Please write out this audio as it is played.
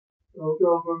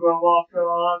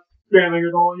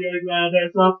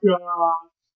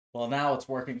Well, now it's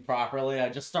working properly. I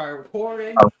just started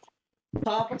recording.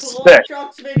 Topical Sick.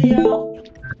 UpChucks video.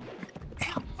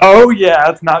 Oh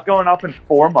yeah, it's not going up in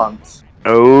 4 months.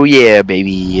 Oh yeah,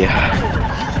 baby.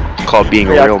 Called being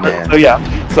a real man.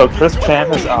 So Chris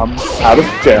Chan is out of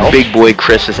jail. Big boy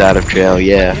Chris is out of jail,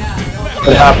 yeah.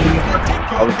 It happened.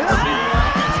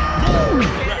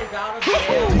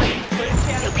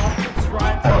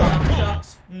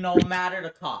 No matter the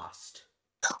cost.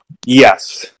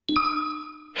 Yes.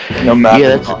 No matter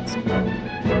Yeah, the cost.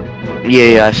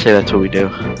 Yeah, I say that's what we do.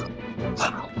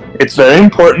 It's very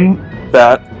important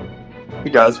that he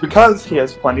does because he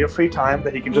has plenty of free time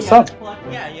that he can just sub.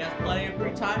 Yeah, he has plenty of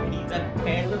free time. He needs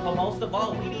entertainment, but most of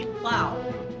all, we need clout.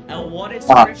 And what is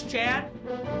Chris Chan?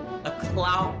 A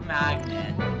clout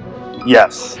magnet.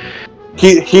 Yes.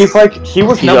 He's also a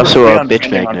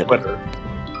bitch magnet. On Twitter.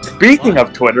 Speaking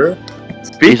of Twitter,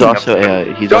 he's also a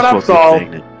bitch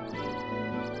magnet.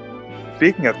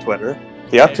 Speaking of Twitter,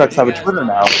 the UpChucks have a Twitter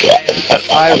now that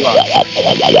I run.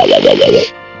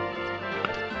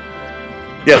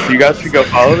 Yes, you guys should go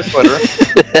follow the Twitter.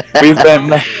 We've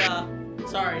been.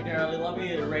 Sorry, Darryl. Let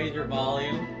me raise your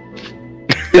volume.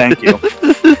 Thank you.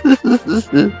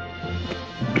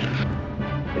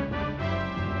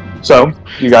 So,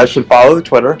 you guys should follow the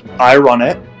Twitter. I run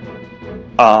it.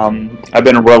 I've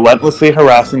been relentlessly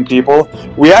harassing people.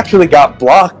 We actually got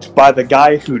blocked by the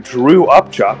guy who drew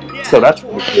UpChuck, yeah, so that's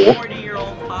pretty cool.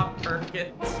 40-year-old Pop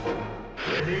Perkins.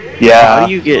 Yeah. How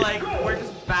do you get? Like, we're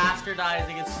just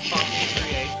bastardizing his fucking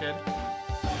creation.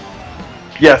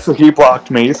 Yeah, so he blocked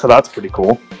me, so that's pretty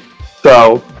cool.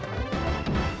 So,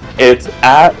 it's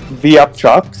at the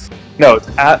UpChucks. No, it's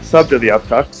at sub to the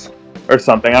UpChucks. Or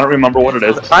something, I don't remember what it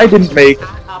is. I didn't make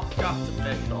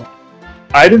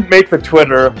the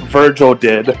Twitter, Virgil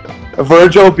did.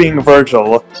 Virgil being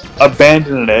Virgil,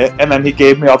 abandoned it, and then he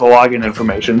gave me all the login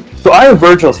information. So I have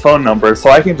Virgil's phone number, so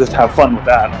I can just have fun with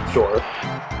that, I'm sure.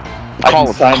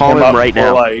 Call him up right for,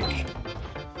 now. like,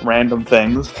 random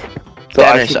things. So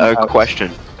Dennis, I have a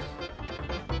question.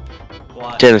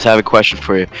 What? Dennis, I have a question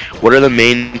for you. What are the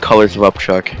main colors of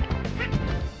UpChuck?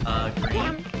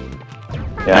 Green.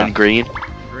 Yeah. And green?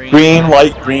 Green,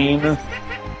 light green.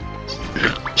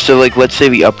 So, like, let's say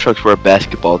the UpChucks were a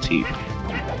basketball team.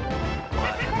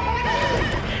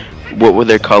 What would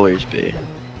their colors be?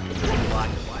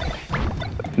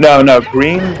 No,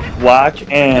 green, black,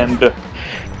 and But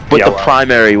yellow. the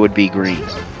primary would be green.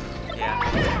 Yeah.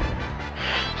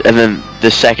 And then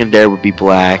the secondary would be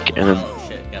black, and then... Oh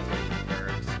shit, guess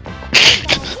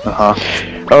what? Uh-huh.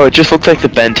 Oh, it just looks like the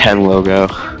Ben 10 logo.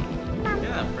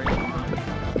 Yeah, pretty much.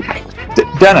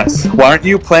 Dennis, why aren't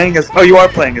you playing as... Oh, you are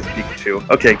playing as Pikachu.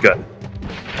 Okay, good.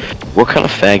 What kind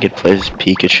of faggot plays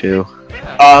Pikachu?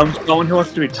 Someone who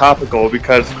wants to be topical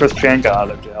because Chris Chan got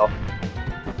out of jail.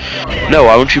 No,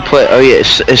 why won't you play... Oh yeah,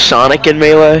 is Sonic in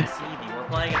Melee?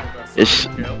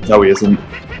 No, he isn't.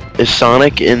 Is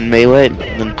Sonic in Melee?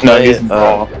 Then play, No, he's in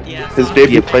Brawl. His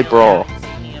debut... Yeah, play Brawl.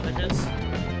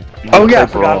 Oh yeah, I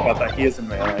forgot about that. He is in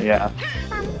Melee, yeah.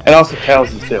 And also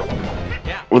Tails is too.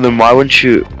 Well then why wouldn't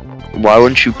you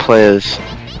play as...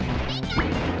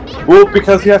 Well,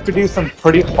 because you have to do some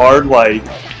pretty hard, like,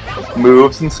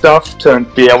 moves and stuff to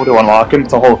be able to unlock him.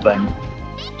 It's a whole thing.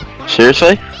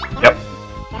 Seriously? Yep.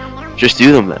 Just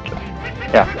do them then.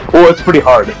 Yeah. Well, it's pretty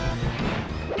hard.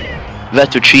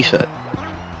 That's what she said.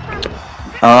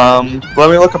 Let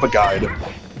me look up a guide.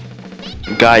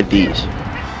 Guide these.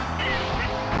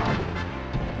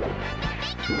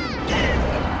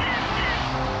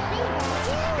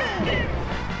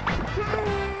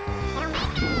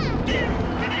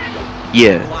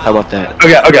 Yeah, how about that?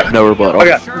 Okay. No rebuttal.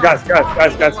 Okay, guys.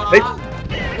 Hey.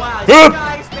 Wow, you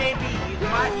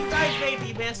guys made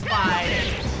me miss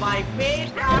my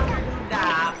mid-afternoon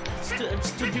nap to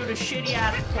do the shitty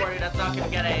ass recording that's not gonna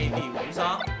get any views,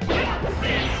 huh?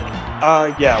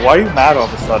 Yeah, why are you mad all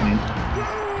of a sudden?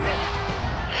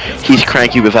 He's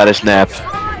cranky without his nap.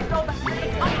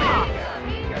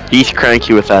 He's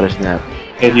cranky without his nap.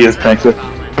 Yeah, he is cranky.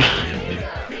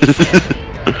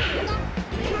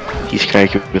 He's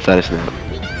cranky without his nap.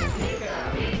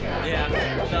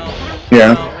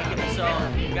 Yeah. So,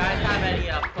 you guys have any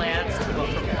plans to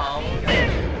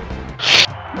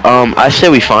propose? I say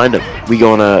we find him. We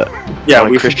go on a... Yeah, on a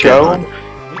we should Christian go hunt.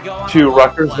 to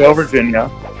Ruckersville, Virginia.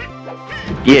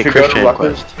 Yeah, should go to Christian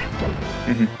quest.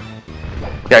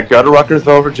 Yeah, go to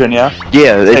Ruckersville, Virginia.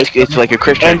 Yeah, it's like a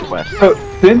Christian quest. So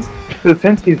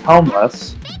since he's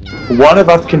homeless, one of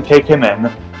us can take him in.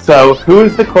 So who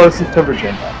is the closest to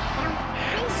Virginia?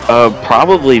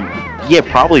 Probably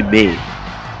me.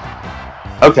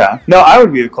 Okay. No, I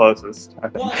would be the closest. I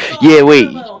think. Well, so Yeah, wait.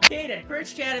 I'm a little kid, and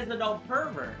Chris Chan is the no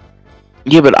pervert.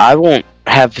 Yeah, but I won't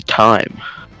have the time.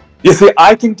 You see,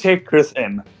 I can take Chris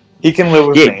in. He can live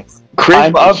with Yeah, me. Chris,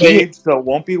 I'm of age, so it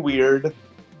won't be weird.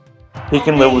 He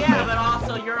can live with yeah, me. but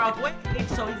also you're of age,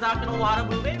 so he's not gonna want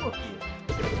to move in with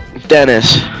you.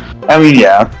 Dennis. I mean,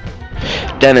 yeah.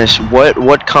 Dennis,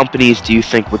 what companies do you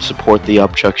think would support the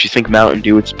UpChucks? You think Mountain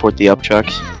Dew would support the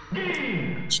UpChucks?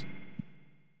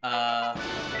 I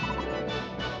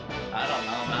don't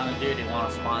know, Mountain Dew, do you want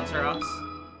to sponsor us?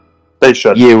 They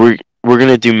should. Yeah, we're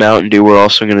gonna do Mountain Dew. We're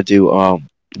also gonna do I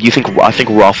think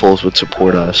Ruffles would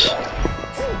support us.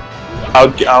 I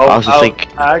also think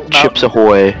Chips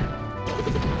Ahoy.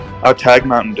 I'll tag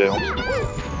Mountain Dew.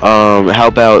 How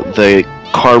about the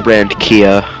car brand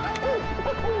Kia?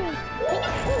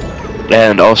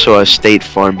 And also a State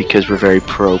Farm because we're very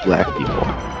pro-black people.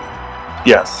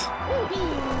 Yes.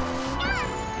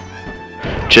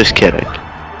 Just kidding.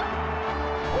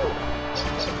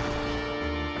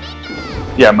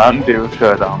 Yeah, Mountain Dew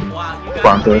should Wow, you guys are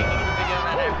sponsor. making a video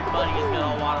that everybody is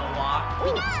gonna want to watch?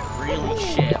 Really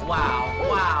shit, wow.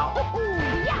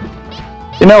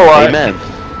 You know what? Amen.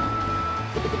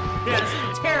 Yeah, this is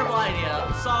a terrible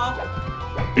idea, Saul.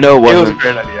 No, it It was a wasn't.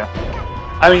 great idea.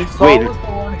 I mean, Saul Wait. was the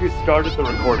one who started the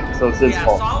recording, so it's his Yeah,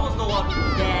 fault. Saul was the one who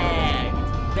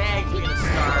begged me to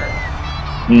start.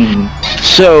 Mm.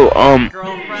 So,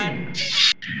 Girlfriend?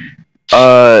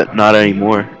 not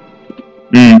anymore.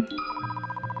 Mm.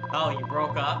 Oh, you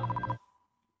broke up?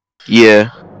 Yeah,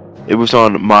 it was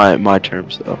on my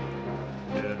terms though.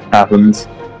 Happens.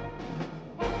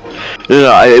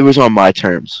 No, it was on my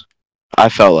terms. I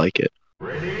felt like it.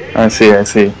 I see.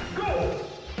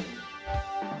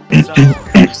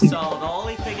 So the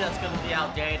only thing that's gonna be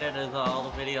outdated is all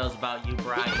the videos about you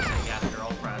bragging that you have a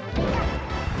girlfriend.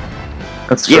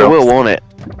 That's true. Yeah, it will, won't it?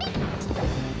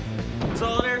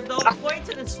 So there's no point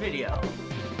to this video.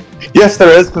 Yes, there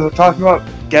is, because we're talking about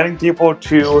getting people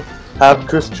to have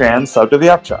Chris Chan sub to the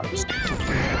UpChucks.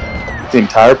 The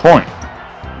entire point.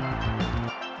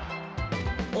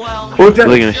 Well, Well,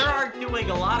 we then- sure aren't doing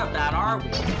a lot of that, are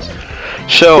we?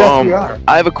 So, Yes, we are.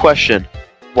 I have a question.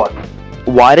 What?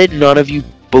 Why did none of you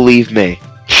believe me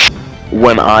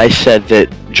when I said that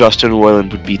Justin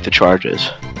Roiland would beat the charges?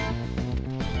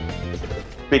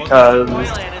 Because Well,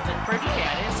 Royland isn't Chris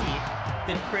Chan, is he?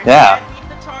 Did Chris Yeah. Chan beat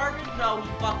the charges? No, he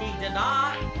fucking did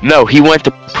not. No, he went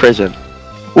to prison.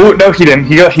 oh no, he didn't.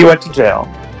 He went to jail.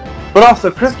 But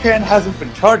also, Chris Chan hasn't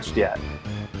been charged yet.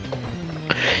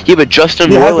 Yeah, but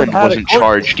Justin He hasn't Roiland had a wasn't court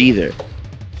charged either.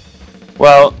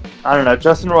 Well, I don't know.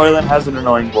 Justin Roiland has an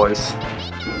annoying voice.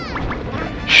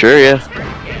 Sure, yeah. Chris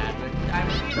Chan, but I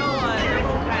mean, you know what? They're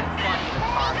both kind of funny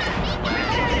to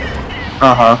talk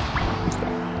Uh huh.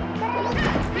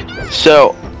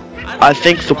 So, to. I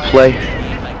think the play- Like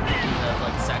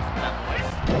sex with that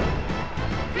voice.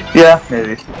 Yeah,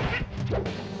 maybe.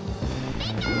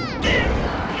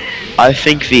 I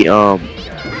think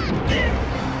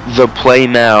the play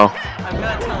now I'm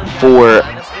gonna tell you guys for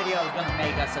that this video is gonna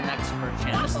make us an expert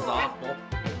channel. This is awful.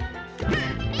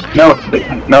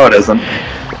 No, it isn't.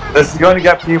 This is going to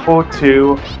get people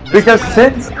to because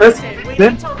since We need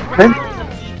since to rally the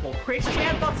people. Chris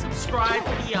Chan must subscribe to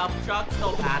the UpChucks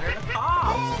no matter the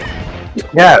cost.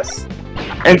 yes,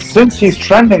 and since he's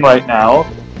trending right now,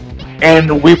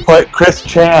 and we put Chris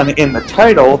Chan in the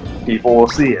title, people will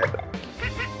see it.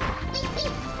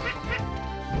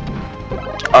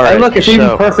 Alright, And look, it's even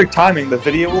so, perfect timing. The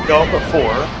video will go up at 4.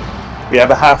 We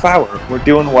have a half hour. We're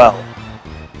doing well.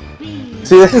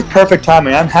 See, this is perfect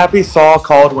timing. I'm happy Saul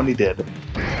called when he did.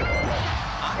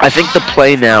 I think the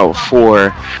play now for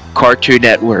Cartoon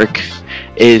Network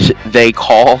is they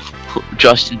call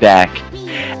Justin back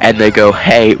and they go,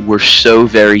 "Hey, we're so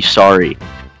very sorry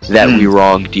that we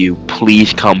wronged you.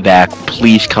 Please come back.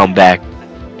 Please come back."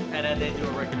 And then they do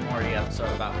a Rick and Morty episode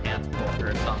about cancel culture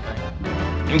or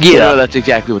something. Yeah, no, that's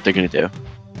exactly what they're gonna do.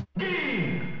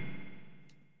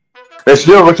 They should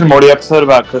do a Rick and Morty episode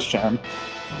about Chris Chan.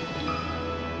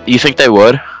 You think they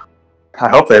would? I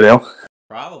hope they do.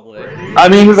 Probably. I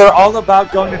mean, they're all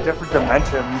about going to different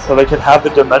dimensions, so they could have the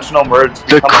dimensional merge.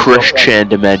 The become a real Chris thing. Chan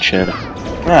dimension.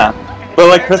 Yeah. But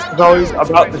like Chris is always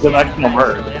about the dimensional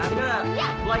merge.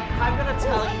 I'm gonna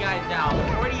tell you guys now,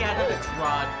 before the end of its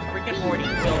run, Rick and Morty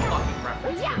will fucking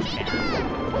reference Chris Chan.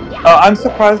 Oh, I'm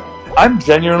surprised. I'm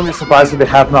genuinely surprised that they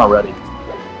haven't already.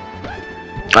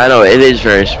 I know, it is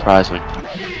very surprising.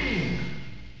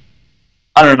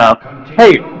 I don't know.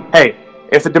 Hey,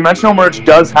 if the dimensional merge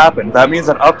does happen, that means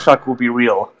an UpChuck will be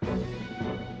real.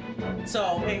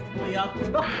 So, basically,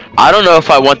 I don't know if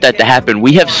I want that to happen.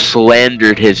 We have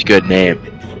slandered his good name.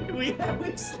 we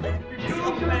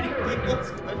so many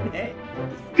people's good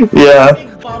names. Yeah. I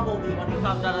think Bumblebee when he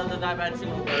comes out of the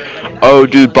dimensional merge. I mean, Oh,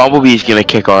 dude, Bumblebee's gonna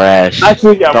kick our ass.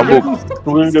 Actually, yeah, we're Bumble- gonna be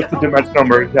screwed if the dimensional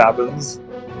merge happens.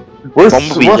 We're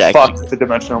Bumblebee's fucked if the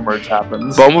dimensional merge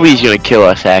happens. Bumblebee's gonna kill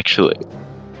us, actually.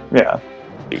 Yeah,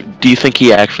 Do you think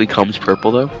he actually comes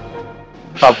purple, though?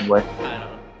 probably. I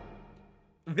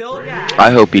don't know. Vilgax.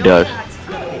 I hope he does. Vilgax is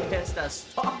gonna be pissed as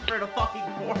fuck for the fucking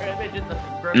poor image in the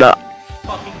No.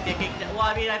 fucking dicking. Well,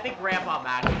 I mean, I think Grandpa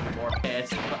Max would be more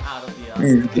pissed out of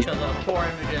the because of the poor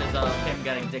images of him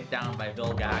getting dicked down by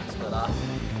Vilgax, but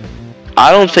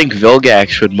I don't think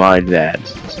Vilgax would mind that.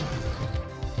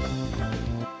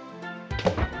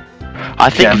 I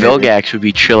think Yeah, maybe. Vilgax would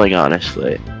be chilling,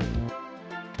 honestly.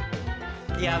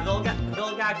 yeah,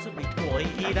 Vilgax would be cool.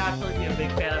 He'd actually be a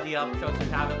big fan of the UpChucks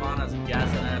and have him on as a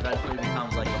guest, and then eventually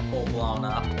becomes like a full blown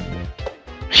up.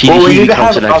 He We need to becomes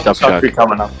have the an next UpChuck UpChuck.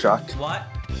 become an UpChuck. What?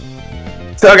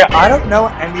 So, okay, I don't know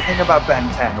anything about Ben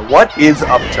 10. What is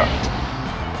UpChuck?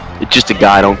 It's just a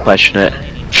guy, don't question it.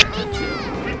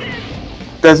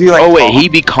 Does he like? Oh wait, talk? he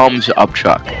becomes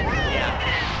UpChuck. Yeah.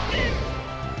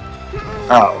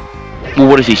 Oh. Well,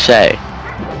 what does he say?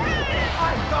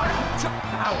 I've got UpChuck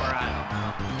power. I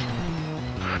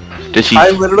don't know. Does he? I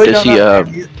literally does don't he? know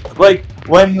any, like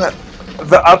when the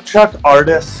UpChuck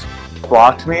artist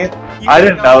blocked me. I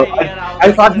didn't know.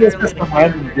 I thought he was just a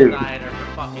random dude.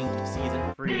 Fucking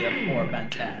season 3 of Poor Ben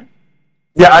 10.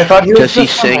 Yeah, I thought he was Does he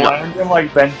just sing- some random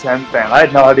like Ben 10 fan. I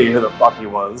had no idea who the fuck he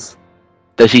was.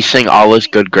 Does he sing Allah's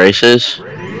Good Graces?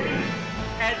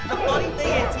 And the funny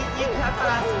thing is, you have to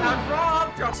ask him, draw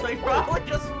UpChuck, so he probably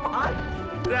just fine.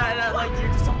 That, like,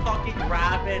 you're just a fucking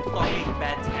rabid fucking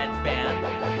Ben 10 fan.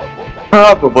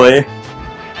 Probably. And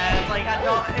it's like, I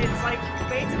know, it's like,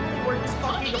 basically, we're just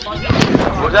fucking a bunch of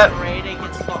people Was that- rating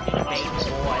his fucking main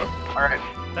boy. Alright.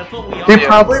 That's what we He are.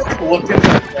 probably like looked into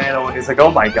the channel and he's like,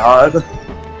 "Oh my god,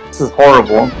 this is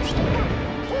horrible."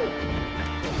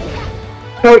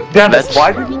 So Dennis, That's-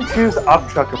 why did you choose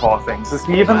UpChuck of all things? Is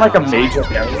he even like a major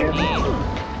alien?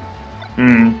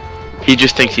 Hmm. He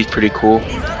just thinks he's pretty cool.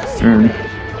 He's not a Hmm.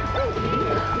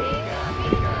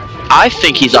 I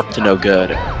think he's up to no good.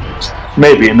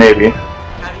 Maybe. Have you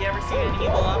ever seen an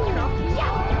evil UpChuck?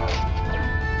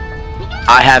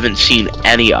 I haven't seen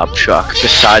any UpChuck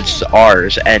besides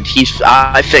ours, and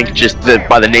I think just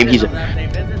by the name he's. They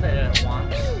visited it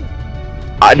once.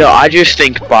 I know. I just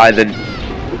think by the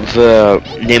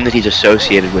name that he's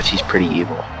associated with, he's pretty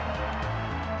evil.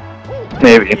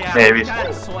 Maybe. Yeah, we kind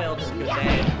of soiled his good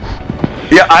name.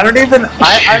 Yeah, I don't even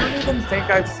think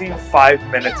I've seen 5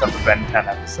 minutes of a Ben 10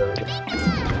 episode.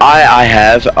 I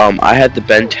have. I had the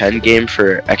Ben 10 game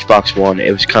for Xbox One.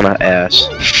 It was kind of ass.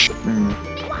 Hmm.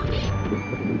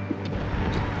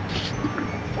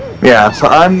 Yeah, so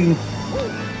I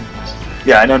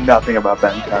know nothing about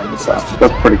Ben 10, so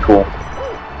that's pretty cool.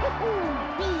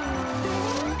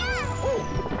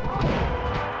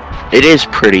 It is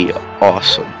pretty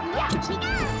awesome.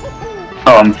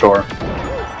 Oh, I'm sure.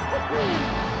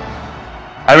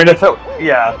 I mean, if it,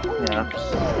 yeah. So the people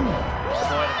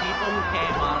who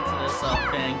came onto this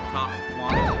thing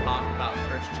wanted to talk about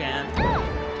Chris Chan.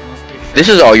 This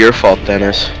is all your fault,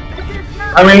 Dennis.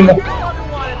 I mean, No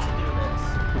one wanted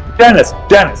to do this.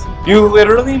 Dennis, you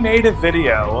literally made a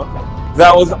video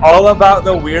that was all about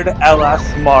the weird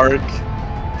LS Mark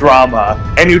drama,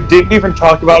 and you didn't even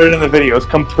talk about it in the video. It's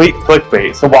complete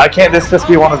clickbait, so why can't this just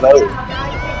be one of those?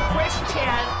 Chris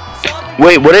Chan.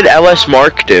 Wait, what did LS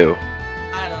Mark do?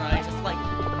 I don't know. He just like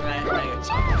or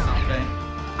something.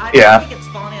 I Yeah. think it's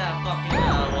funny that fucking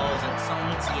what was it,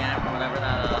 Sony TM or whatever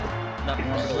that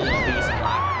really obese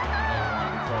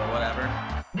black or whatever.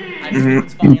 I just think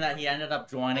it's funny that he ended up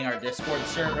joining our Discord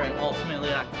server and ultimately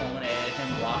that culminated in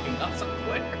him blocking us on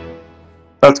Twitter.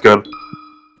 That's good.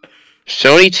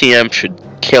 Sony TM should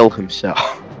kill himself.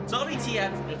 Sony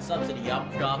TM should sub to the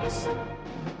UpChucks.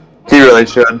 He really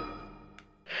should.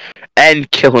 And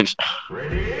kill himself.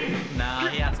 Nah,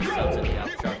 he has to sub to the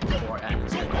UpChucks before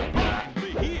anything like that.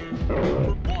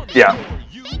 Yeah.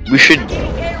 We should.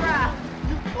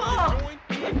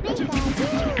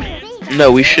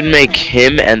 No, we should make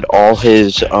him and all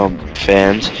his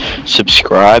fans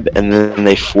subscribe, and then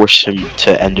they force him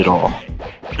to end it all.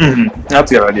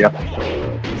 That's a good idea.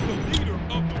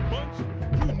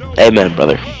 Amen,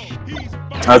 brother.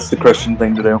 That's the Christian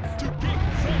thing to do.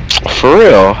 For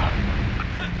real.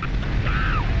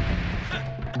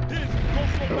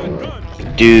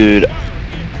 Dude,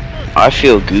 I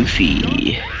feel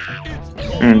goofy.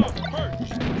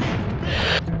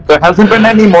 There hasn't been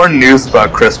any more news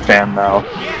about Chris Chan though.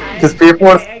 Because people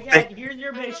are Again, here's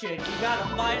your mission. You gotta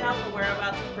find out the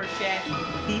whereabouts of Chris Chan.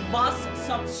 He must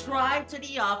subscribe to the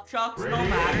UpChucks no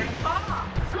matter the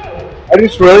cost. I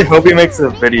just really hope he makes a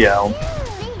video.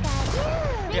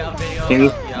 Yeah, video Can you-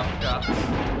 of the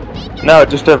UpChucks. No,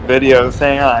 just a video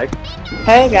saying like,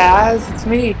 "Hey guys, it's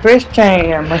me,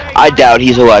 Christian." I doubt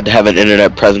he's allowed to have an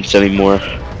internet presence anymore.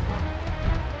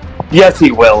 Yes,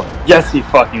 he will. Yes, he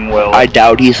fucking will. I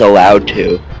doubt he's allowed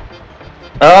to.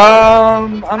 I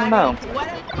don't know. When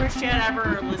did Christian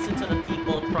ever listen to the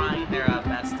people trying their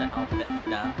best to help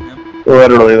him?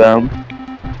 Literally, though.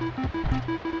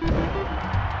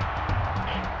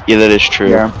 Yeah, that is true.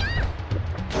 Yeah.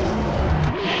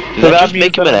 Does So that that just means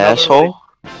make him that an another, asshole?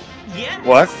 Yes.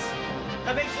 What?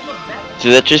 That makes him look better.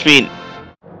 Does that just mean?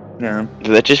 Yeah.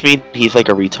 Does that just mean he's like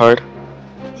a retard?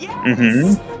 Yes.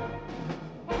 Mm-hmm.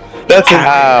 That's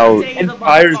Wow. his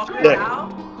entire shtick.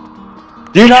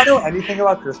 Do you not know anything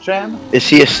about Christian? Is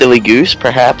he a silly goose,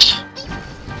 perhaps?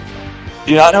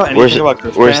 Do you not know anything about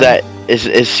Christian? Or is that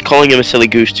is calling him a silly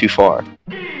goose too far?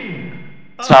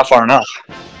 It's not far enough.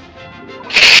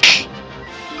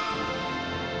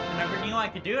 I never knew I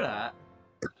could do that.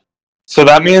 So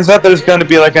that means that there's going to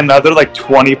be like another like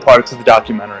 20 parts of the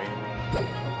documentary.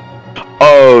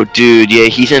 Oh, dude, yeah,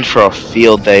 he's in for a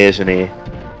field day, isn't he?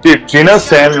 Dude, Gino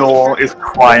Samuel is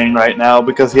crying right now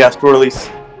because he has to release.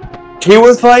 He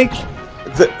was like,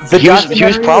 He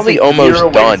was probably a year almost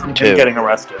away done, from him too. getting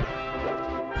arrested.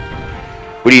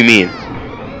 What do you mean?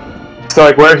 So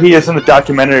like where he is in the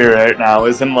documentary right now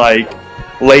is in like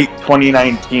late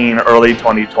 2019, early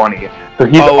 2020. So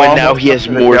he's Oh, and now almost he has up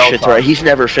to the more jail shit to time. write. He's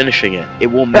never finishing it. It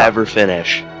will never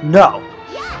finish. No.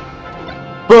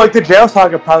 But like the jail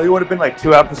saga probably would have been like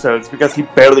 2 episodes because he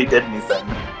barely did anything.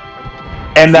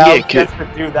 And now Yeah, he has to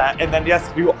do that, and then he has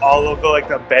to do all of the like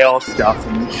the bail stuff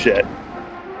and shit.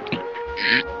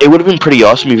 It would have been pretty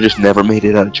awesome if he just never made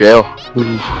it out of jail.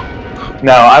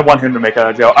 No, I want him to make it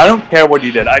out of jail. I don't care what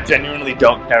he did. I genuinely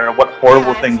don't care what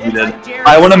horrible things he did.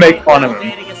 I want to make fun of him.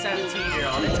 Dating a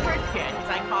 17-year-old. It's Christian. He's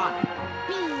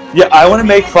iconic. Yeah, I want to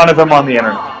make fun of him on the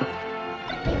internet.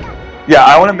 Yeah,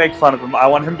 I want to make fun of him. I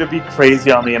want him to be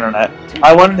crazy on the internet.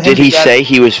 I want him Did to he get... say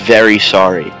he was very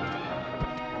sorry?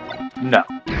 No.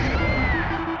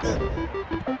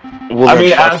 Well, I then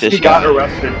mean, fuck as this he got guy.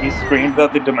 arrested, he screamed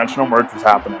that the dimensional merge was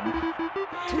happening.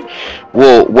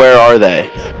 Well, where are they?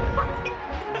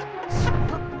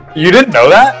 You didn't know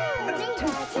that?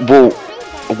 Well,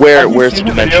 where's Have you the seen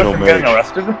the dimensional videos of him getting merge?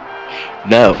 arrested?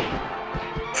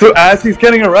 No. So as he's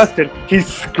getting arrested, he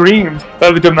screamed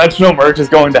that the dimensional merge is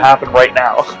going to happen right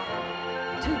now.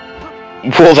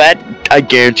 Well, that I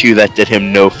guarantee you that did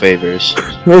him no favors.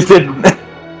 It didn't.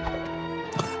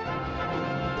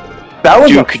 That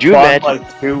was Dude, a could you fun, imagine-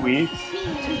 like 2 weeks.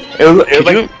 It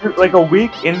was like a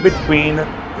week in between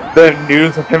the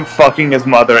news of him fucking his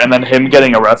mother and then him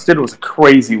getting arrested was a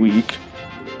crazy week.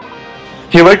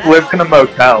 He like lived in a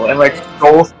motel and like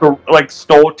stole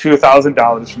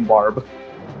 $2,000 from Barb.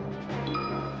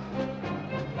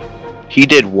 He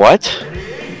did what?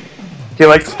 He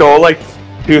like stole like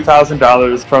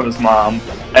 $2,000 from his mom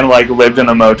and like lived in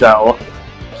a motel.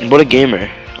 What a gamer,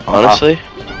 honestly.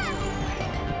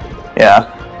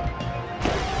 Yeah.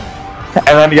 And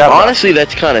then he got Honestly,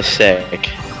 that's kind of sick.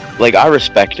 Like, I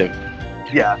respect him.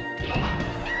 yeah.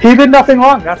 He did nothing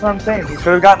wrong, that's what I'm saying. He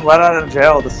should have gotten let out of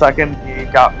jail the second he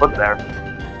got put there.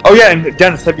 Oh yeah, and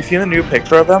Dennis, have you seen the new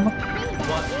picture of him?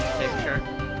 What picture?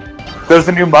 There's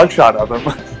a new mugshot of him.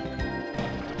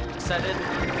 Send it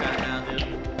right now, dude.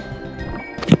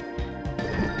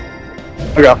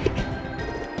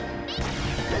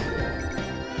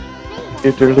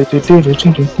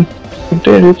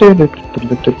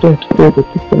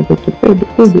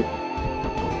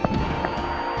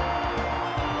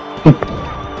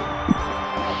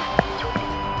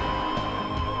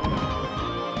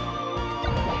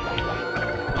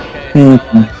 Okay,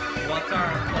 so what's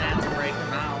our plan to break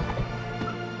him out?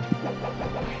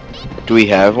 Do we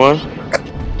have one?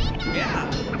 Yeah.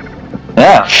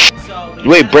 Yeah. So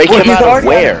Wait, break him he's out of already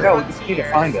where? No, we just need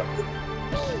to find him.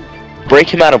 Break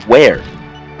him out of where?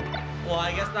 Well,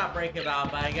 I guess not break him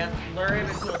out, but I guess lure him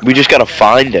into a We just gotta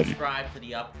find him. Subscribe to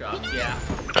the UpChucks, yeah.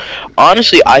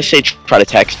 Honestly, I say try to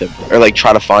text him. Or, like,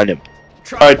 try to find him.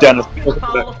 Alright, Dennis, look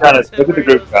at the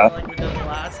group chat. Like we did the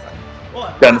last time.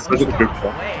 What? Dennis, look at the group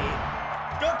chat. Wait.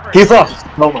 He's lost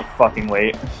so much fucking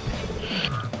weight.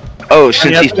 Oh, And since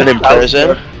he has he's been in to get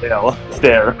prison?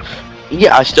 Stare.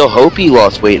 Yeah, I still hope he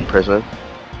lost weight in prison.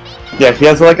 Yeah, he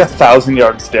has like a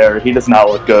 1,000-yard stare. He does not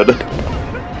look good. Did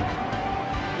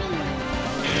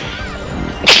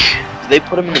they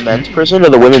put him in the men's prison or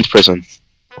the women's prison?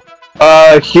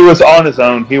 He was on his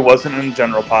own. He wasn't in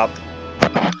general pop.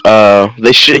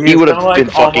 They should. He would have like, been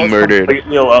fucking murdered.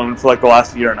 Completely alone for like the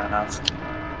last year and a half.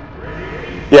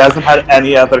 He hasn't had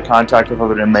any other contact with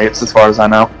other inmates, as far as I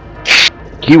know.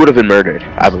 He would have been murdered,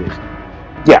 I believe.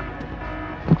 Yeah.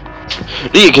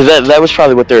 Yeah, because that was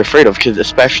probably what they're afraid of, because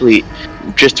especially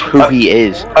just who he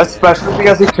is. Especially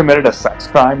because he committed a sex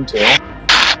crime, too.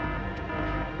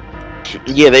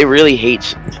 Yeah, they really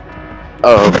hate...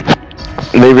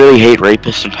 they really hate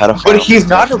rapists and pedophiles. But he's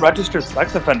not a registered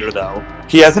sex offender, though.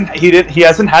 He hasn't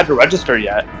had to register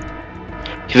yet.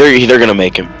 They're gonna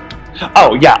make him.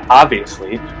 Oh, yeah,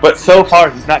 obviously. But so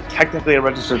far, he's not technically a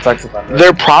registered sex offender.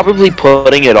 They're probably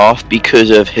putting it off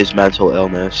because of his mental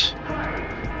illness.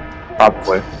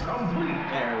 Probably.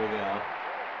 There we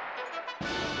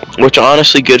go. Which,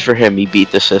 honestly, good for him. He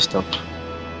beat the system.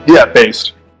 Yeah,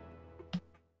 based.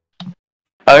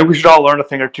 I think we should all learn a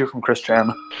thing or two from Chris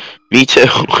Chan. Me too.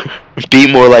 Be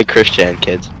more like Chris Chan,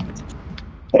 kids.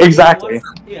 Exactly.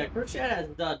 Yeah, Chris Chan has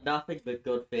done nothing but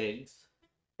good things.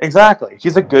 Exactly.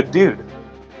 He's a good dude.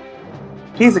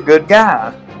 He's a good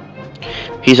guy.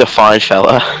 He's a fine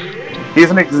fella.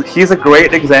 He's a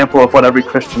great example of what every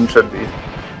Christian should be.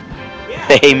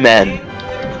 Yeah, Amen.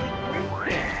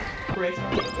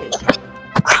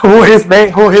 His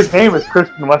name is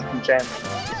Christian Weston Chandler.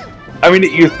 I mean,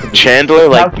 it used to be. Chandler, It's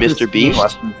like now Mr. Christine Beast?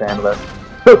 Weston Chandler.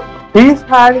 So, he's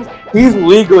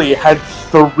legally had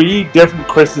 3 different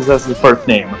Chris's as his first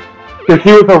name. So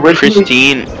he was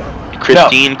originally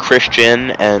Christine,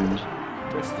 Christian, and...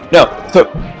 No, so,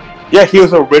 yeah, he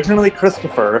was originally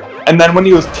Christopher, and then when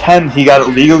he was 10, he got it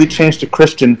legally changed to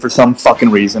Christian for some fucking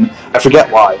reason. I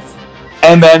forget why.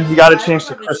 And then he got it changed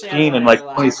to Christine in, like,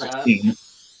 2016.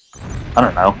 I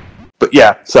don't know. But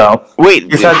yeah, so...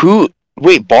 Wait,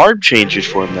 Wait, Barb changed it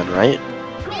for him then, right?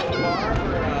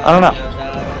 I don't know.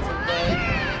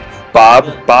 Bob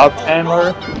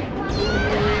Chandler?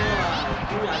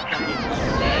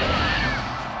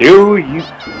 Do you...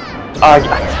 I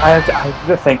have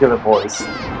to think of the voice.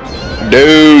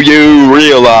 Do you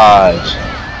realize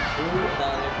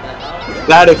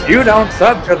that if you don't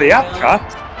sub to the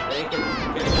UpChucks,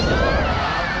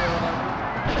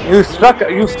 you stuck a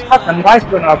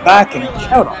knife in our back and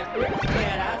killed him.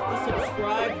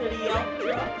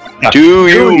 Do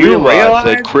you realize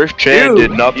that Chris Chan did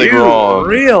nothing wrong?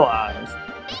 Do you realize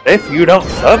if you don't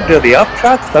sub to the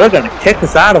UpChucks, they're gonna kick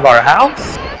us out of our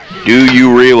house? Do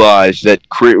you realize that...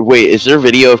 Wait, is there a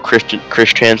video of Chris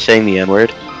Chan saying the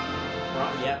N-word?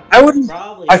 Yeah,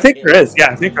 I think there is. Yeah,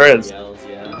 I think there is. Videos,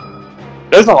 yeah.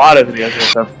 There's a lot of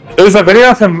videos of him. There's a video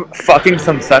of him fucking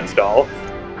some sex doll.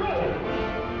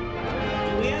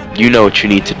 You know what you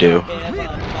need to do.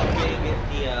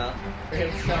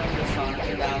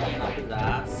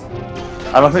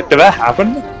 I don't think... Did that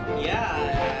happen? Yeah,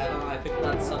 I think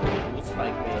that's something Blue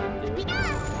Spike made him do.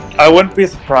 I wouldn't be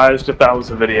surprised if that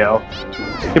was a video.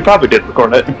 He probably did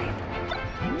record it.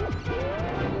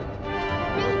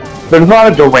 There's a lot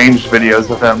of deranged videos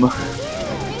of him.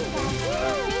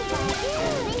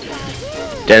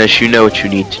 Dennis, you know what you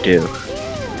need to do.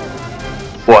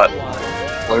 What?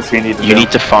 What does he need to do? You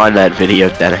need to find that video,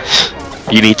 Dennis.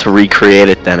 You need to recreate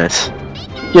it, Dennis.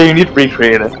 Yeah, you need to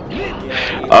recreate it.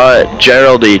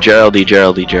 Geraldie.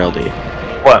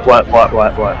 What? What was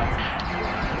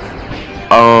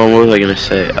I gonna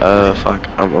say? Fuck.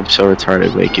 I'm so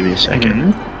retarded. Wait, give me a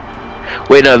second.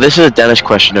 Wait, no, this is a Dennis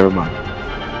question. Never mind.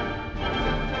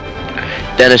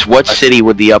 Dennis, what city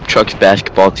would the UpChucks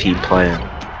basketball team play in?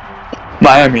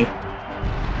 Miami.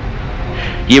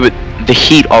 Yeah, but the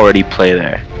Heat already play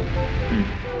there.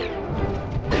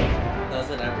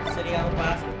 Doesn't every city have a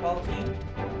basketball team?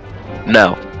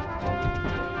 No.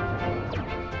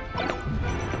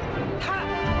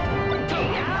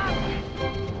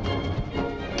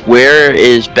 Where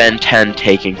is Ben 10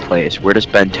 taking place? Where does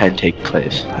Ben 10 take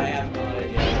place? I have no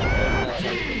idea. That's like the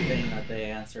thing that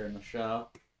they answer in the show.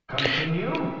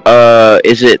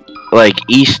 Is it like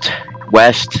east,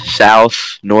 west,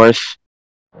 south, north?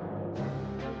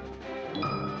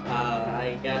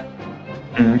 I guess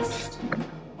east.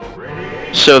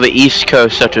 So the east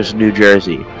coast, such as New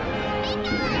Jersey.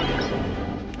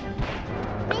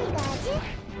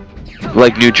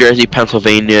 Like New Jersey,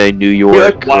 Pennsylvania, New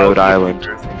York, Rhode Island.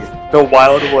 The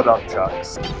Wildwood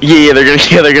UpChucks. Yeah,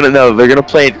 they're gonna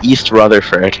play in East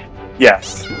Rutherford.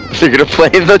 Yes. They're gonna play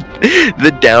in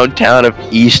the downtown of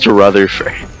East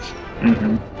Rutherford.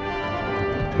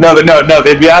 No,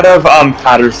 they'd be out of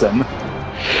Patterson.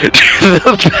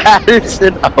 The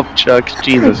Patterson UpChucks,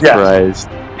 Jesus Christ.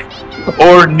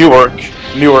 Or Newark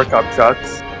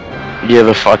UpChucks. Yeah,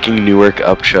 the fucking Newark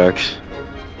UpChucks.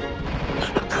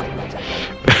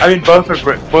 I mean, both are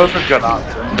great. Both are good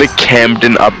options. The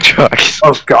Camden UpChucks.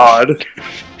 Oh God.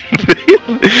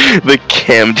 The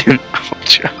Camden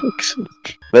UpChucks.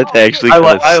 That's actually I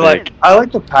kind of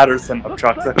like the Patterson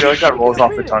UpChucks. I feel like that rolls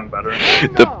off the tongue better.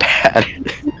 The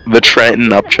Trenton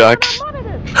UpChucks.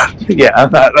 Yeah,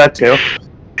 that too.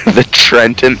 The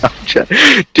Trenton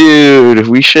UpChucks. Dude,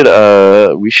 we should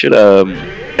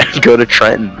go to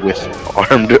Trenton with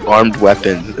armed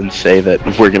weapons and say that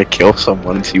we're gonna kill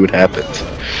someone and see what happens.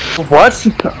 What?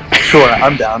 Sure,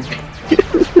 I'm down.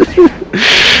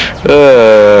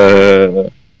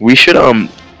 We should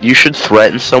you should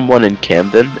threaten someone in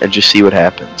Camden and just see what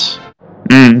happens.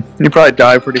 You probably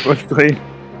die pretty quickly.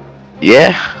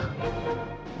 Yeah.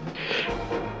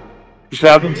 You should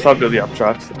have them sub to the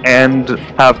UpChucks and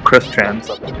have Chris Chan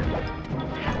sub.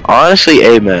 Honestly,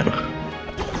 amen.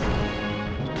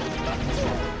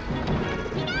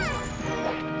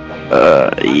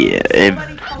 Yeah,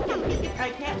 amen. I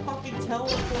can't fucking tell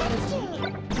what's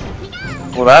going on.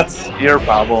 Well, that's your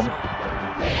problem.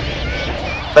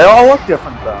 They all look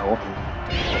different, though.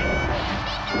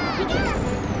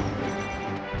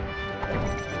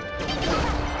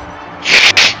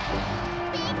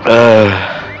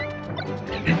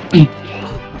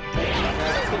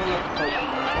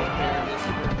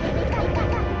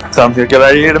 Sounds like a good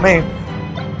idea to me.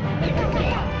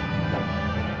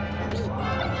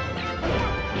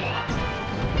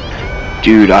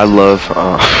 Dude, I love,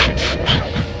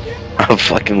 I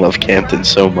fucking love Camden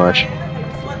so much.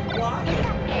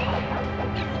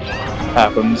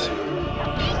 Happens.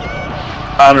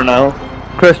 I don't know.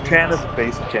 Chris Chan is a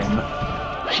based king.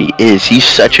 He is. He's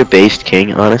such a based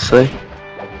king, honestly.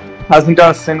 Hasn't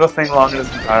done a single thing wrong in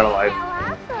his entire life.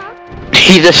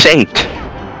 He's a saint.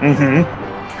 Mm-hmm.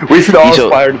 We should all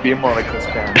aspire to be more like Chris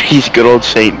Chan. He's good old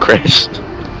Saint Chris.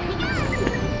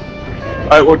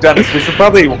 Alright, well, Dennis, we should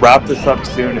probably wrap this up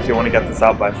soon if you want to get this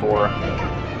out by 4.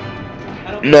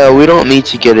 No, we don't need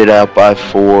to get it out by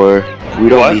 4. We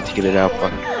don't need to get it out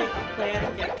by...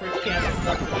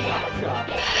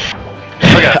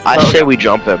 Okay, I say we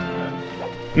jump him.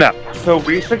 No, so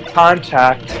we should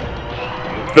contact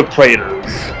the Praetors.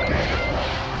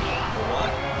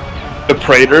 The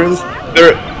Praetors?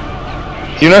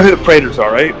 You know who the Praetors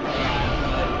are, right?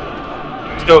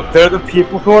 So they're the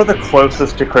people who are the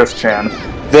closest to Chris Chan.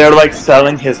 They're like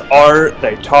selling his art,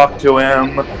 they talk to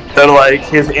him, they're like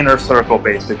his inner circle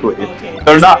basically.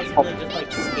 They're not...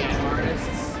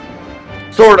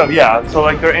 Sort of, yeah. So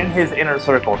like they're in his inner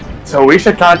circle. So we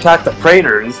should contact the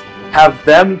Praetors, have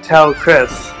them tell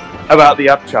Chris about the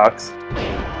UpChucks,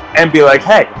 and be like,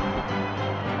 hey,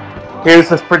 here's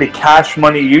this pretty cash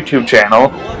money YouTube channel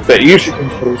that you should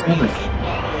consider streaming.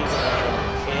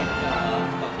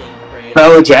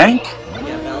 Bella Jank?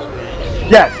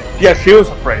 Yeah, she was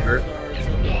a Praetor.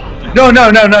 No.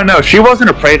 She wasn't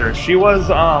a Praetor. She was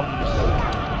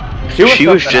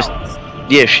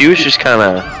just kind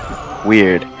of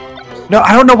weird. No,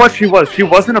 I don't know what she was. She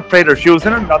wasn't a Praetor. She was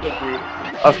in another group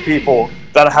of people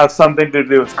that have something to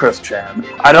do with Chris Chan.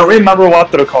 I don't remember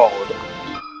what they're called.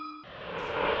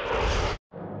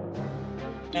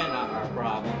 And not our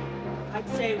problem. I'd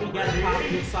say we get a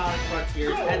copy of Sonic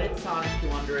Frontiers, edit Sonic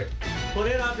 200, put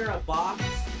it under a box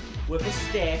with a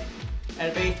stick,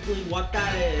 and basically what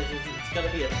that is it's gonna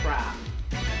be a trap.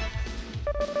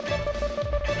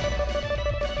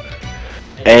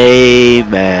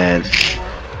 Amen.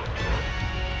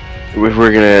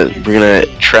 We're gonna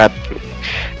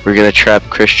trap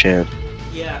Christian.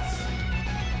 Yes.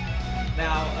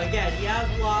 Now again, he has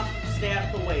lost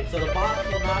substantial weight, so the box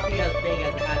will not be as big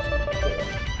as it had been before.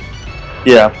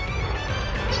 Yeah.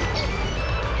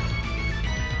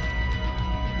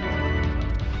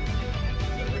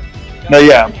 No,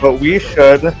 yeah, but we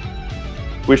should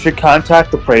contact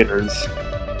the Praetors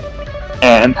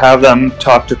and have them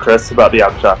talk to Chris about the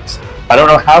UpChucks. I don't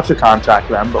know how to contact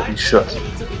them, but we should.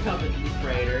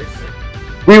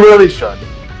 We really should.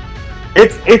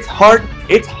 It's hard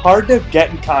to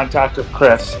get in contact with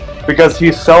Chris because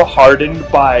he's so hardened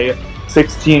by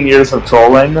 16 years of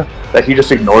trolling that he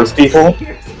just ignores people.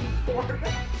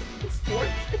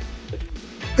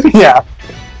 Yeah.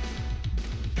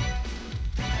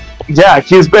 Yeah,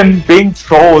 he's been being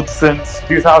trolled since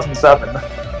 2007.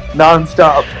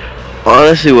 Non-stop.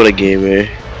 Honestly, what a gamer.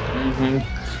 Mm-hmm.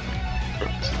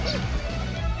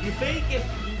 You think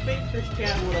Chris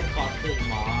Chan would have fucked his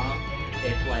mom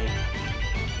if, like...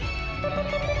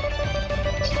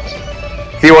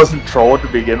 He wasn't trolled to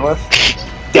begin with?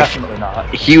 Definitely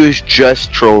not. He was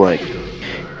just trolling.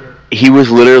 He was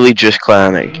literally just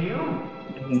clowning.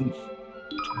 Mm-hmm.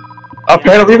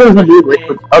 Apparently there's a new...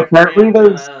 Apparently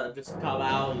there's... just come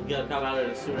out. He's gonna come out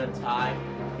in a suit and tie.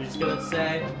 He's just gonna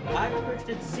say, "I'm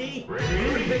Christian C. You're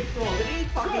a big troll." Did he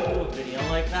fucking do a video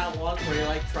like that once where he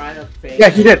like trying to fake? Yeah,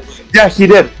 he did. Yeah, he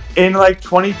did. In like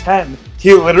 2010,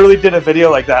 he literally did a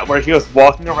video like that where he was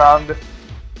walking around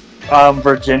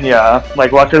Virginia,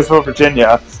 like Walkersville,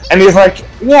 Virginia, and he's like,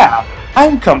 "Yeah,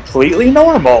 I'm completely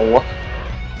normal.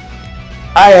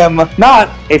 I am not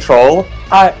a troll.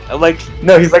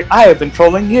 He's like, I have been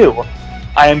trolling you.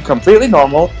 I am completely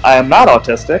normal. I am not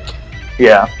autistic."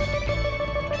 Yeah.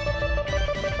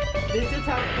 This is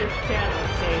how Chris Chandler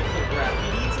saves his rep. He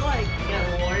needs to like get a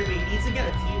lawyer, but he needs to get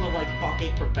a team of like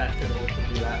fucking professionals to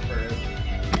do that for him.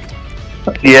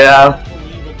 Yeah. That's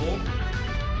believable.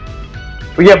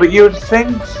 But yeah, but you would think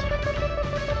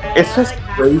And it's just like,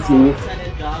 crazy. Said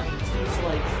and done, it seems to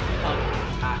like become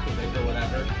activist or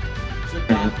whatever. So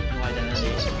God's new identity.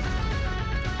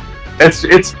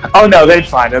 It's oh no, they'd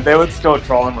find it. They would still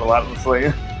troll him relentlessly.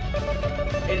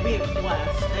 It'd be a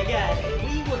blast. Again,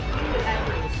 we would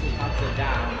effortlessly hunt it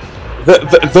down.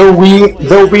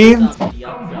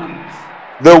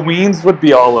 The weens would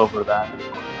be all over that.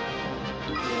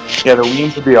 Yeah, the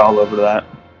weens would be all over that.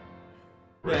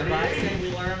 Yeah, but I say we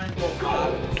learn into a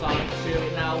box from Sonic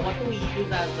 2. Now, what do we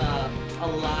use as a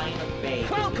line of bait? We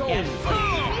can't just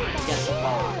like get the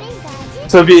box.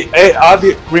 So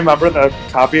remember the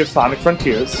copy of Sonic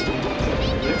Frontiers.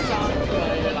 There's Sonic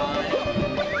related on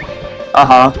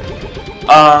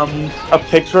it. A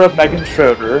picture of Megan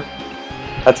Schroeder.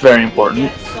 That's very important.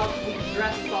 Get something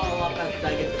dressed all up as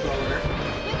Megan Schroeder.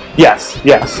 Yes.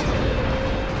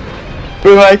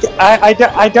 We're like,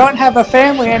 I don't have a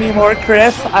family anymore,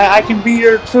 Chris. I can be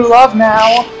your true love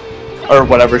now. Or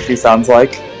whatever she sounds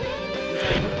like.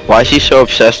 Why is he so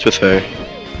obsessed with her? I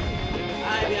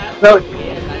mean, I No. don't know what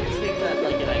it is. I just think that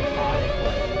like an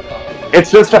iconic like,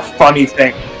 It's just a funny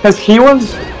thing. Because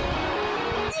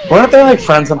weren't they like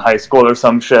friends in high school or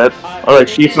some shit? Or like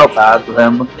she felt bad for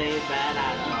him. They met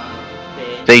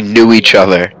at They knew each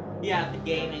other. yeah, the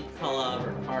gaming club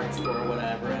or card store or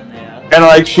whatever, and they And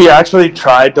like she actually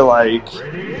tried to like help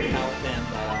him,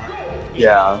 but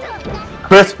yeah.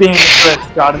 Chris being Chris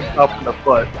got himself in the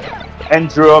foot and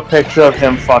drew a picture of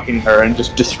him fucking her and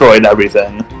just destroyed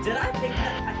everything. did I think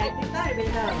that? I think that I made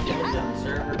that on the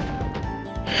server.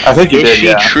 I think you If did, she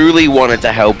yeah. truly wanted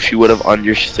to help, she would have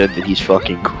understood that he's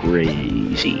fucking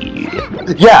crazy.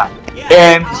 Yeah, Yeah,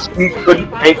 and if she I- couldn't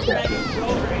if I take was it. Megan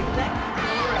Schroeder, if Megan Schroeder had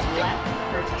let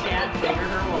Chris Chan figure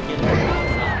her while getting her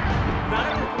house up, none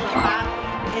of this would have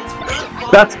happened. It's her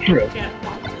fault That's that true. Chris Chan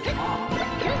fucked his mom.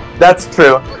 That's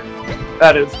true.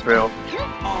 That is true. Oh,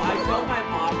 I showed my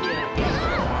mom the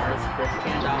Mars Chris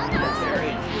Chan documentary,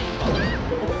 and she was fucking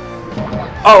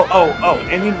Oh,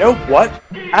 and you know what?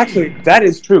 Actually, that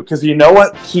is true, because you know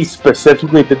what he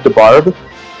specifically did to Barb?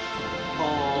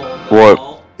 What?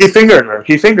 no. He fingered her.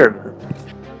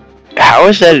 How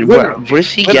is that? Literally. What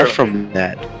does he Literally. get from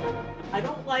that? I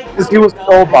don't like Because how he was we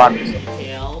soul know bonding.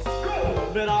 details,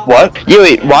 but What? Yeah,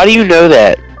 wait, why do you know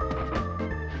that?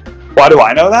 Why do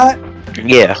I know that?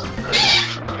 Yeah.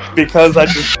 Because I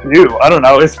just do. I don't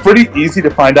know. It's pretty easy to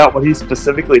find out what he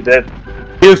specifically did.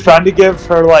 He was trying to give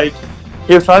her like,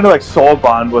 soul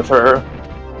bond with her,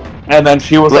 and then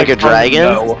she was Like like a telling him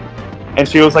dragon? no. And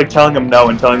she was like telling him no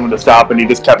and telling him to stop, and he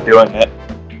just kept doing it.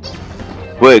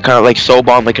 Wait, kind of like soul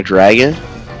bond like a dragon?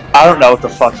 I don't know what the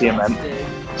fuck he meant,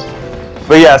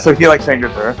 but yeah. So he like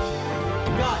fingered her.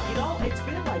 God, you know, it's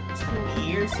been like 2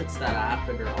 years since that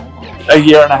happened, or almost. A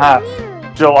year and a half.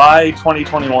 July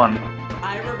 2021.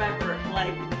 I remember,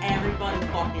 like, everybody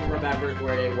fucking remembers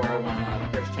where they were when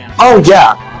Chris Chan. Oh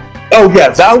yeah. Oh yeah.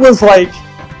 That was like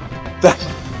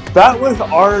that was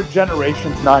our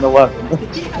generation's 9/11.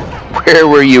 Where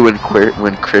were you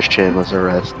when Christian was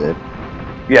arrested?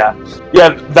 Yeah,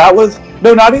 that was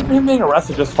not even him being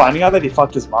arrested, just finding out that he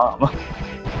fucked his mom.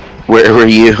 Where were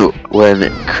you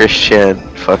when Christian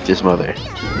fucked his mother?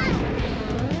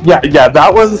 Yeah,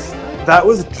 that was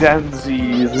Gen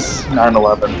Z's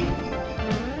 9/11.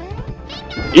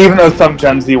 Even though some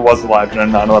Gen Z was alive during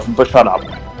 9/11, but shut up.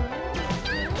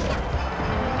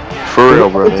 For real,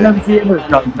 brother. Gen Z and there's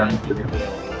young Gen Z.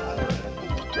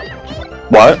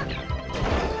 What?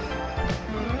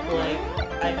 Like,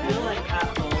 I feel like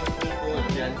at most people in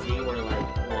Gen Z were like,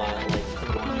 what, like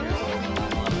 21 years old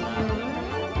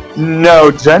when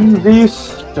No, Gen Z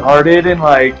started in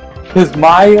like, cause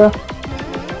my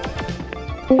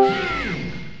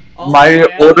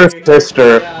older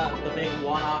sister. The big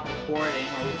one-off recording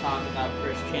where we talk about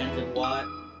Chris Chan and what?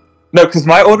 No, because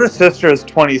my older sister is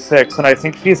 26, and I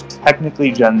think she's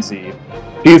technically Gen Z.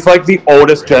 He's like the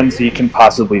oldest Gen Z can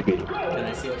possibly be. Can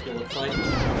I see what he looks like?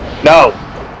 No.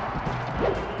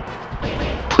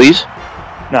 please?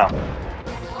 No.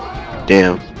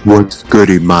 Damn. What's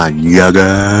goody, my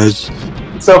niggas?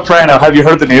 So, Prano, have you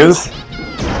heard the news?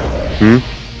 Hmm?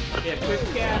 Yeah, Chris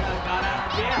Chan got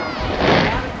out of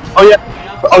jail. Oh,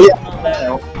 yeah. Oh, yeah.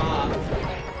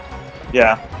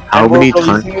 Yeah. How And we're many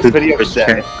releasing times this did video Chris today.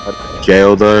 Chan go to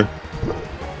jail, though?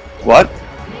 What?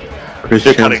 Chris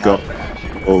You're Chan's cutting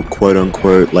got, oh, quote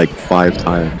unquote, like 5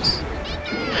 times.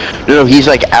 No, he's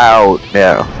like out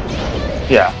now.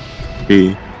 Yeah.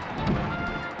 He,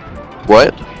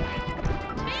 What?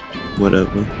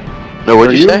 whatever. No,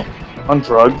 what'd Are you you say? on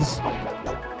drugs?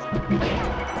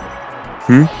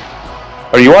 Hmm?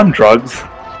 Are you on drugs?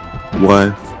 Why?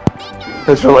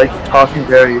 Because you're, like, talking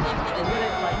very... Isn't it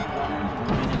like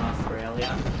 1 in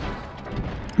Australia?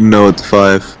 No, it's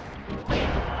 5.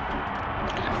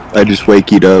 I just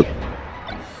wake it up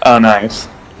Oh, nice.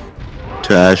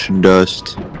 to ash and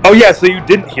dust. Oh, yeah, so you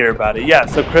didn't hear about it. Yeah,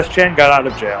 so Chris Chan got out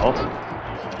of jail.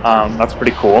 That's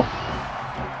pretty cool.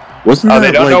 Wasn't They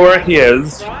that don't like... know where he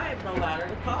is. Drive the ladder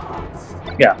to cops.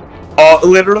 Yeah.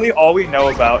 Literally, all we know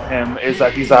about him is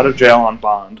that he's out of jail on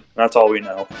bond. That's all we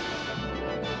know.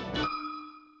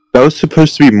 That was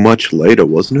supposed to be much later,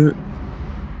 wasn't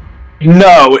it?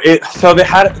 No, so they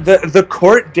had the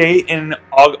court date on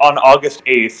August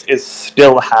 8th is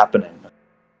still happening.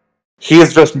 He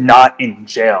is just not in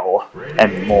jail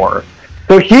anymore.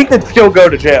 So he could still go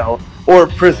to jail or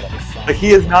prison. But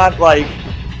he is not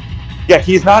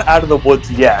he's not out of the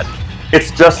woods yet.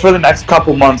 It's just for the next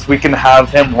couple months we can have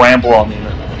him ramble on the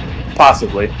internet.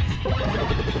 Possibly.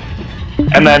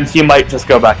 And then he might just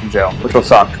go back in jail, which will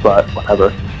suck, but whatever.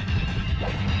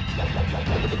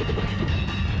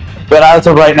 But as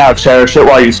of right now, cherish it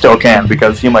while you still can,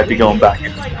 because he might be going back.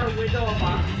 This is like our window of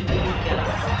opportunity to get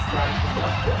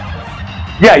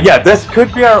us. Yeah, this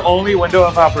could be our only window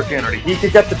of opportunity. He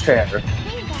could get the chair.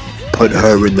 Put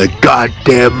her in the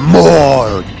goddamn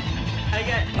morgue!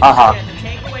 Again, Uh-huh. again, the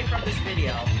takeaway from this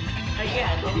video.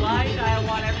 Again, the line I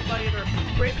want everybody to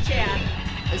repeat. Chris Chan,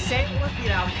 say it with me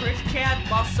now. Chris Chan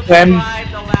must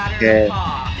subscribe the ladder to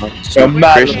talk. No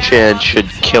matter, Chris Chan should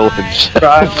kill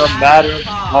himself. no matter the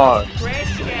cost.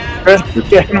 Chris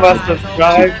Chan must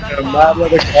subscribe no matter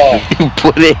the cost.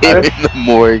 Put him in the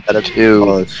morgue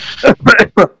too.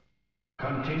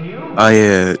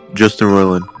 Justin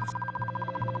Roiland.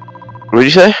 What'd you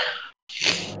say?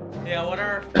 Yeah, what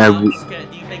are Have thoughts?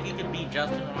 Do you think you could beat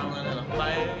Justin Roiland in a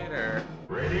fight, or?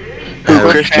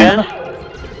 Who, Chris Chan?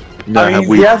 No, I mean, have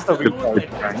we... he has the Chris record.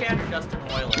 Chan or Justin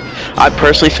Roiland? I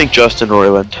personally think Justin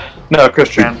Roiland. No, Chris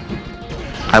Chan.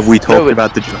 Have we talked No, it-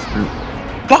 about the Justin...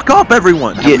 Fuck up,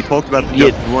 everyone! Have Yeah, we talked about the yeah.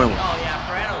 Justin Roiland? Oh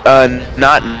yeah,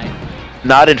 Brano.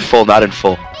 Not in full, not in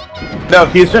full. No,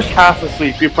 he's just half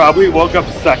asleep. He probably woke up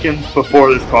seconds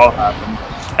before this call happened,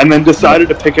 and then decided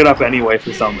to pick it up anyway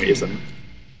for some reason.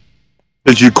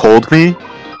 Did you called me?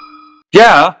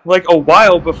 Yeah, like a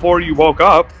while before you woke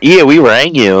up. Yeah, we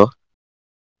rang you.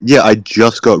 Yeah, I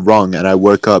just got wrong and I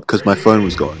woke up because my phone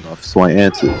was going off, so I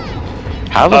answered.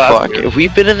 How the that's fuck? weird. If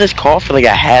we've been in this call for like a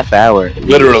half hour.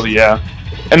 Literally, yeah.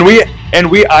 And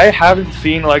I haven't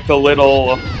seen like the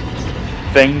little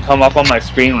thing come up on my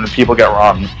screen when people get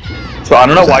wrong. So I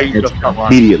don't know why you just got wrong.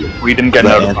 Immediately. We didn't get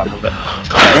Right, notified of it.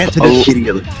 I answered Oh.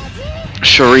 immediately.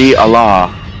 Shari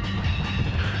Allah.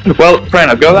 Well,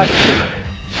 Prano, go back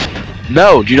to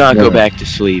No, do not go No. back to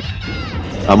sleep.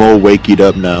 I'm all wakeyed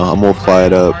up now. I'm all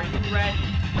fired up. Are you ready?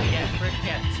 Yeah, Chris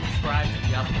Chan, subscribe to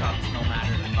the UpChucks no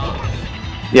matter the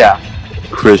cost. Yeah.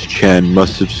 Chris Chan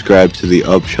must subscribe to the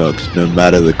UpChucks no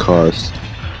matter the cost.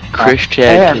 Chris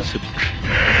Chan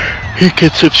can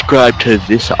subscribe to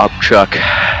this UpChuck.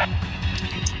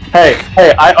 Hey,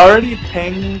 I already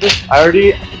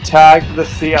tagged the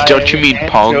CIA Don't you mean and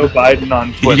Pong? Joe Biden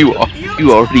on Twitter.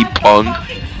 You already pung.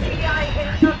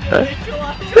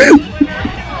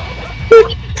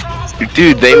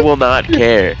 Dude, they will not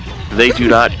care. They do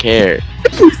not care.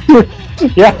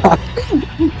 Yeah.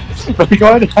 We're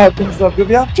going to have this up to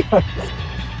the UpChucks.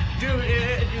 Dude,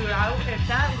 if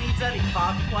that leads any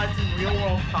consequences, real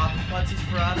world consequences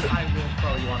for us, I will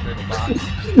throw you under the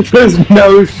bus. There's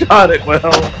no shot it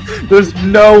will. There's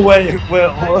no way it I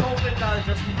will. hope it does,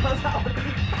 just because that would be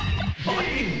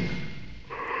funny.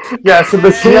 Yeah, so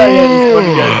the CIA is going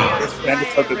to get Yeah, stand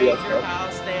us up to the your UpChucks.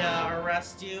 house, they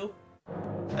arrest you.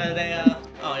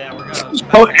 Oh yeah, we're gonna.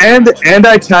 Oh, and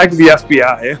I tagged the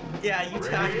FBI. Yeah, you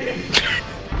tagged it.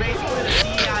 Basically, the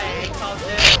CIA comes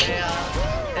in,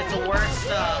 it's the worst,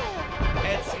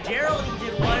 it's Gerald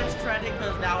did one, it's trending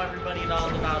because now everybody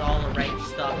knows about all the rank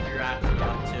stuff you're actually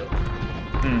up to.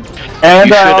 And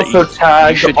You I should- also you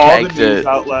tagged should all tag the news the-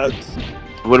 outlets.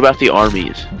 What about the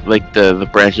armies? Like the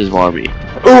branches of army?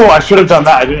 Ooh, I should have done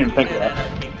that. I didn't even think of that.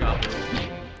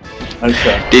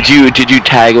 Okay. Did you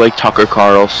tag like Tucker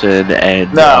Carlson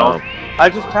and No. I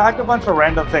just tagged a bunch of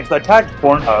random things. I tagged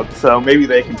Pornhub, so maybe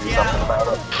they can do something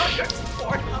about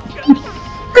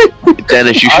it.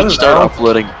 Dennis, you should start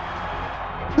uploading.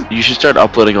 You should start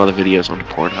uploading all the videos onto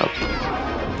Pornhub.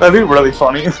 That'd be really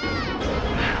funny.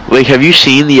 Like, have you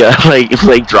seen the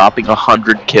like dropping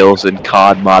 100 kills in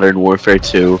COD Modern Warfare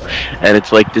 2, and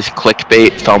it's like this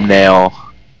clickbait thumbnail,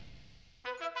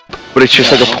 but it's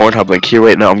just like a Pornhub link. Here,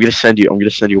 wait, no, I'm gonna send you a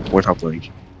Pornhub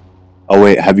link. Oh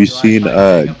wait, have you seen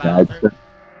Dad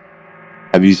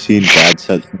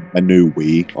set a new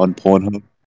Wii on Pornhub?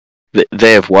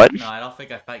 They have what? No, I don't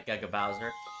think I fight Giga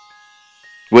Bowser.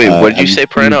 Wait, what did you have say, you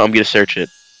Prano? I'm gonna search it.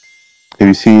 Have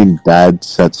you seen Dad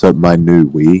sets up my new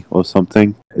Wii or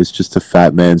something? It's just a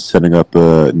fat man setting up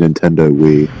a Nintendo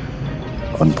Wii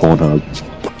on Pornhub.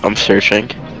 I'm searching.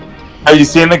 Have you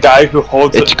seen the guy who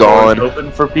holds It's the doors gone.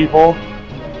 open for people?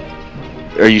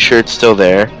 Are you sure it's still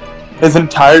there? His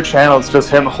entire channel is just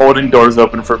him holding doors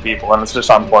open for people, and it's just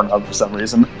on Pornhub for some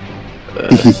reason.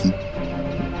 Alright,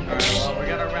 well, we're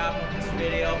gonna wrap up this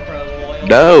video for loyal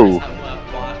No. viewers who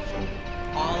have watched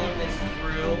all of this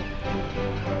through.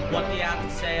 What do you have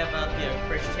to say about the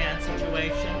Christian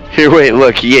situation? Here, wait,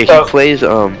 look. Yeah, So- he plays.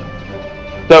 So,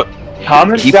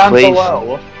 comment He down plays-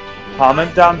 below.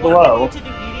 Comment down What below. you need to do,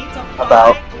 you need to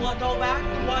about- well, no matter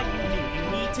what you do, you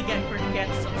need to get Christian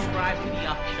to subscribe to the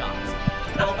UpChucks.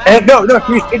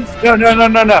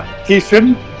 No. He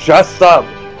shouldn't just sub.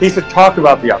 He should talk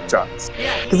about the UpChucks.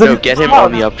 Yeah, No, get him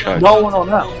on the UpChucks. No one will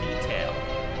know. Detail.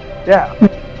 Yeah.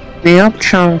 The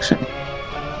UpChucks.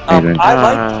 I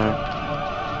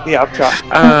like the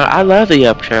UpChucks. I love the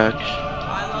UpChucks. I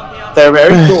love the UpChucks. They're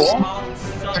very cool.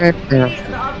 The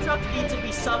UpChucks need to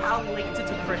be somehow linked to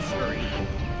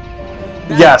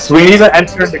Christian. Yes, we need to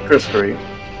enter into Christery.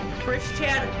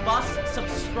 Christian must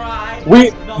subscribe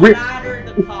no we- matter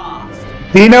the cost.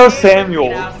 Dino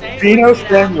Samuel Christian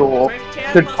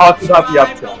should must talk about the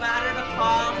subscribe no UpChucks. matter the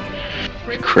cost.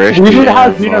 Christian We need to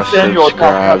have Dino must Samuel talk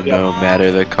about subscribe the no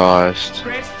matter the cost.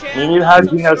 Christian We need to have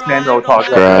Dino Samuel talk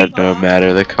about Subscribe no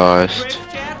matter the cost.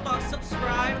 Christian must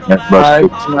subscribe no That matter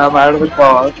must the no matter the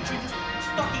cost.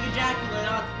 Fucking ejaculate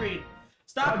on screen.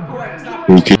 Stop recording. Stop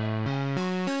We recording. can